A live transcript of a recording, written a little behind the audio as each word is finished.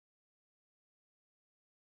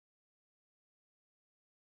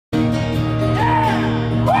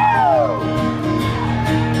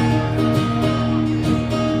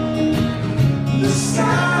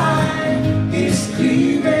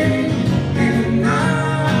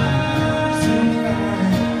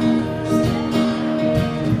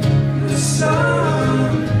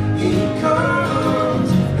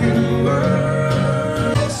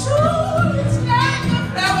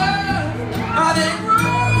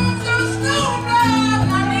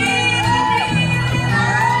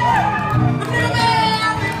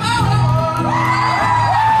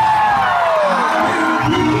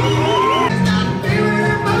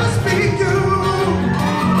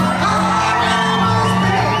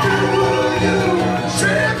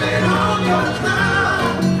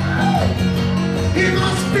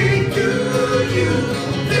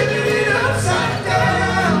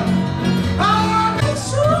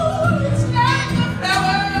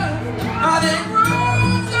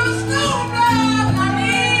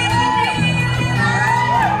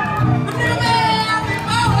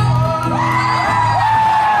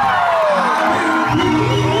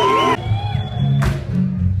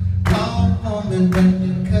And when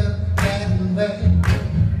you cut that away,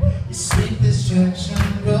 your sweet distraction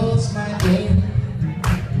rules my day.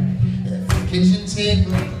 At the kitchen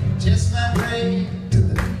table, just vibrate to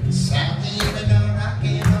the sound of you and I'm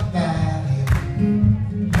rocking my body.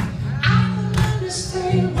 I don't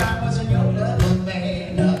understand why wasn't your lover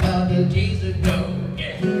man about the days ago.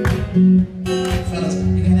 Yeah. Fellas,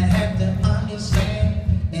 you're gonna have to understand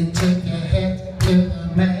and take your head to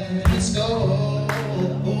the man. Let's go.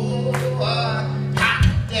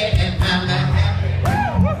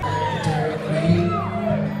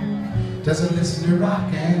 Doesn't listen to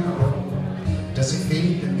rock and roll, doesn't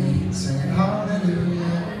feed the beat, singing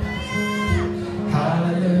hallelujah,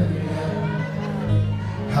 hallelujah,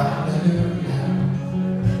 hallelujah,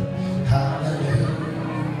 hallelujah.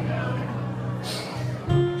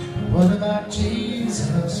 What about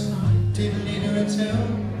Jesus? Didn't he do it too?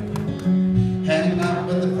 Hanging out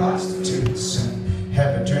with the prostitutes and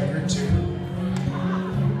have a drink or two.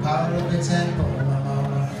 Part of example, my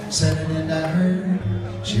mama said it and I heard.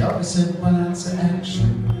 She always said one ounce of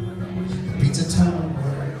action beats a ton of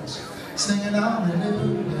words, singing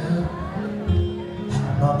hallelujah.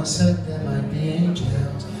 Mama said there might be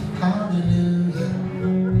angels, hallelujah.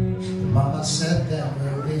 Mama said there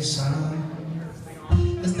will be some.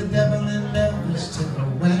 It's the devil in Memphis to the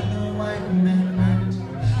when the white man went,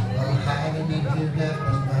 or hiding in your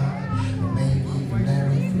devil's body, or maybe even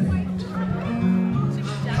Larry Flint.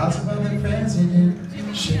 House of the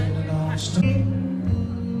president, sharing it all story.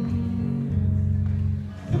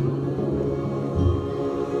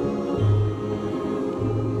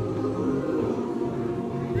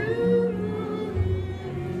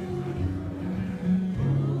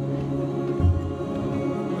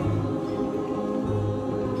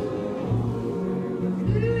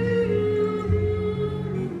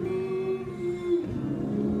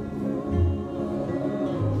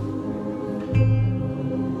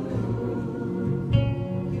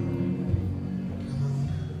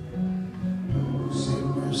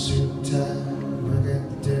 Work at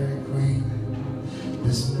the Dairy Queen,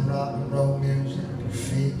 listen to rock and roll music and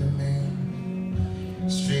feed the mean.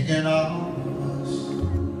 Streaking all of us,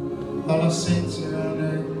 all our saints around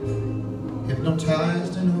earth,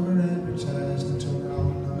 hypnotized and over-advertised until we're all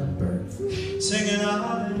numb at birth. Singing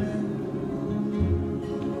hallelujah,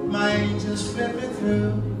 my angels flipping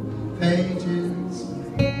through pages.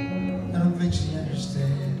 I don't think she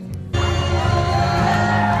understands.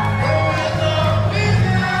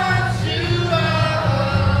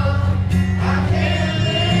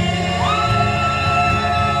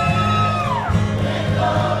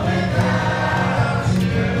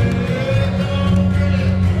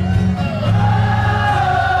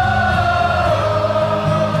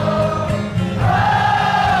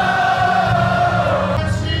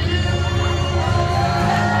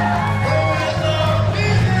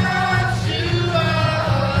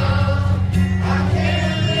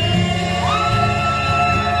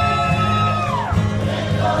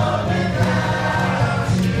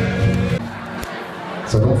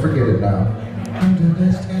 So don't forget it now. Under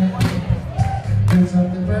the sky, there's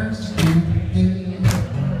up the birds in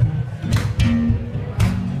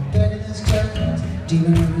Daddy is just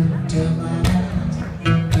demon into my eyes,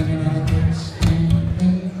 living at this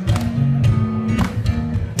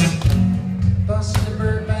busting the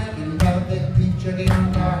bird back and about that beat jerky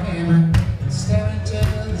on our hammer, staring to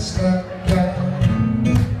the sky.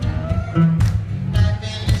 I've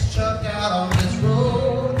been just chucked out on this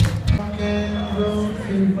road.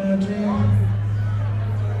 My dream,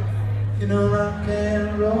 you know, rock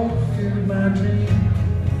and roll fueled my dream.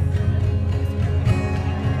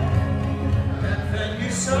 And then you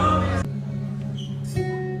saw me.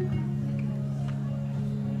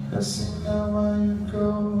 I see now why you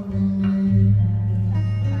call me.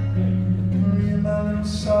 Your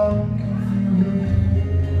mother's song can you hear?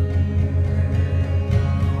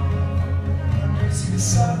 You see the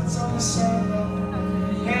silence on the sidewalk,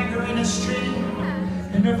 the anger in the street.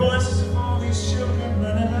 And the voices of all these children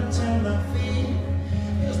running up to my feet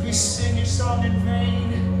as we sing your song in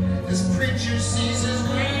vain, as preacher sees his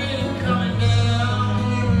rain coming down.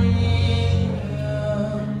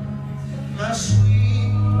 My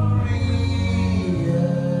sweet Maria.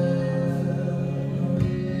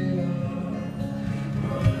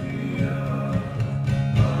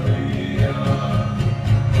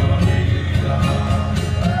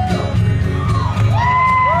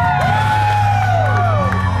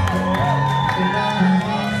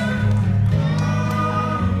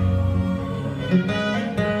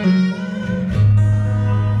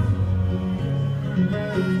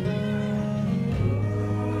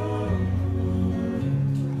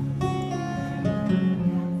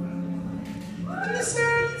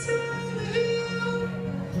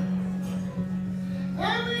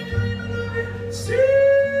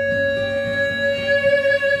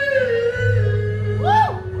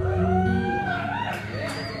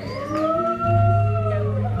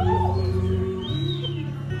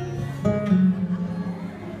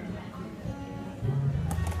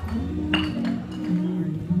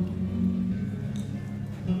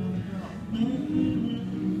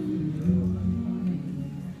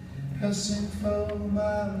 sing for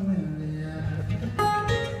my Maria,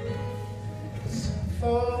 sing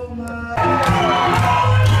for my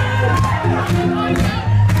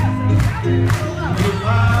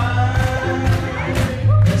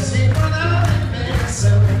let's see one out in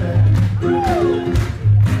Minnesota,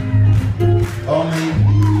 or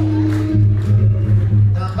maybe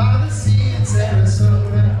down by the sea in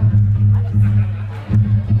Sarasota.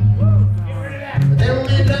 But they won't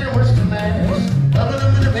need that much to mash, loving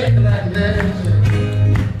them in a baby like Nash.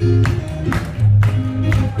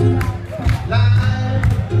 Live,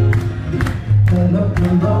 pull up the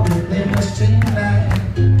road, they must stream light.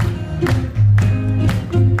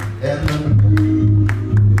 And the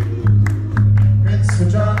prince will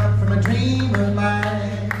draw up from a dream of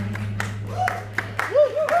mine.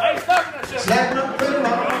 Slapping up with a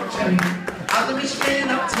long chain, out the Michigan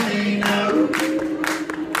up to me now.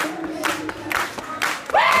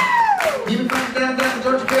 Even from down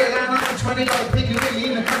Georgia Carolina, on the $20 picky wiggy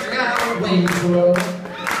in the country out of Wayne's World.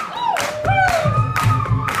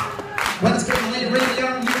 When it's getting late, really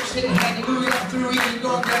young, you shit, had you moving up through, even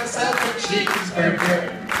going down south for cheeseburger.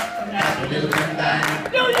 Happy little bit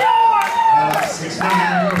down. New York! 69.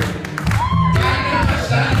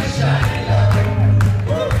 Shiny, shiny love.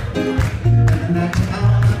 And that's how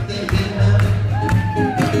I'm thinking of it.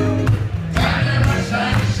 Finding my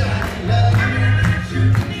shiny, shiny love.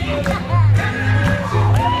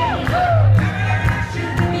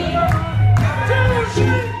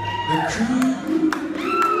 The crew,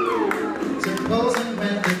 supposing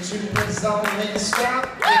when the troopers always stop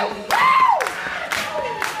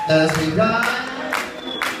as we ride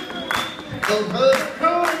over the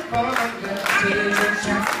cold park to the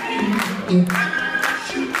track.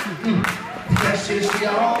 Yes, she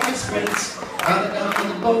always waits out on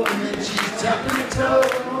the boat and then she's tapping the toe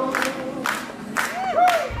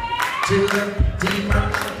to the deep on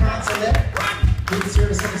the consulate. Good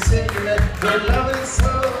service and a cigarette, we're loving so.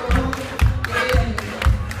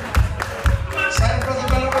 Santa Rosa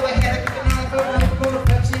Bella with a head, kicking out of the boat of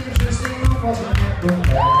Pepsi, and just singing on wasn't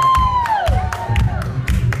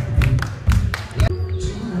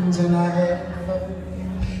tunes and I have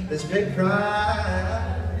this big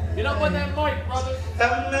pride. Get up on that mic, brother.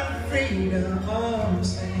 I'm not freedom, I'm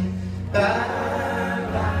saying bye,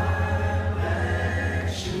 bye,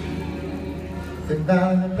 sheep.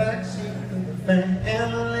 Goodbye in the backseat of the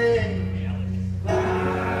family.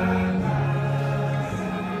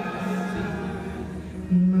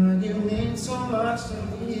 You mean so much to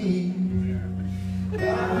me.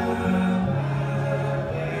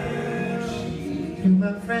 You're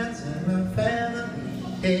my friends and my family.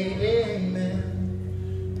 Amen.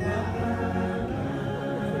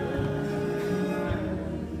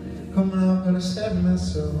 Come on, I'm gonna set my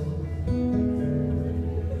soul,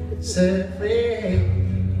 set free.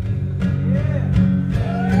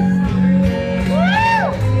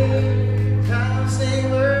 Times they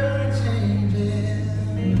were changing.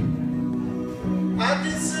 I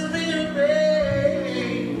did some rearranging,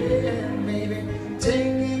 maybe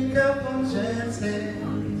taking a couple chances.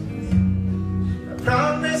 I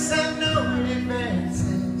promise I know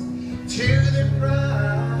advances to the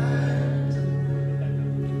prize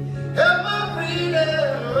of my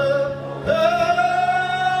freedom.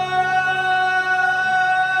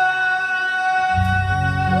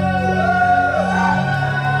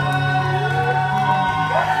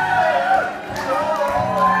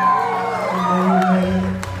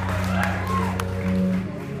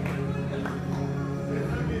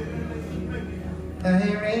 I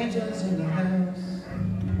hear angels in the house.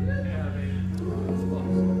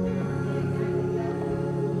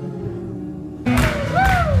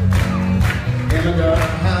 In the dark,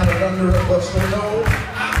 hiding under a bushel.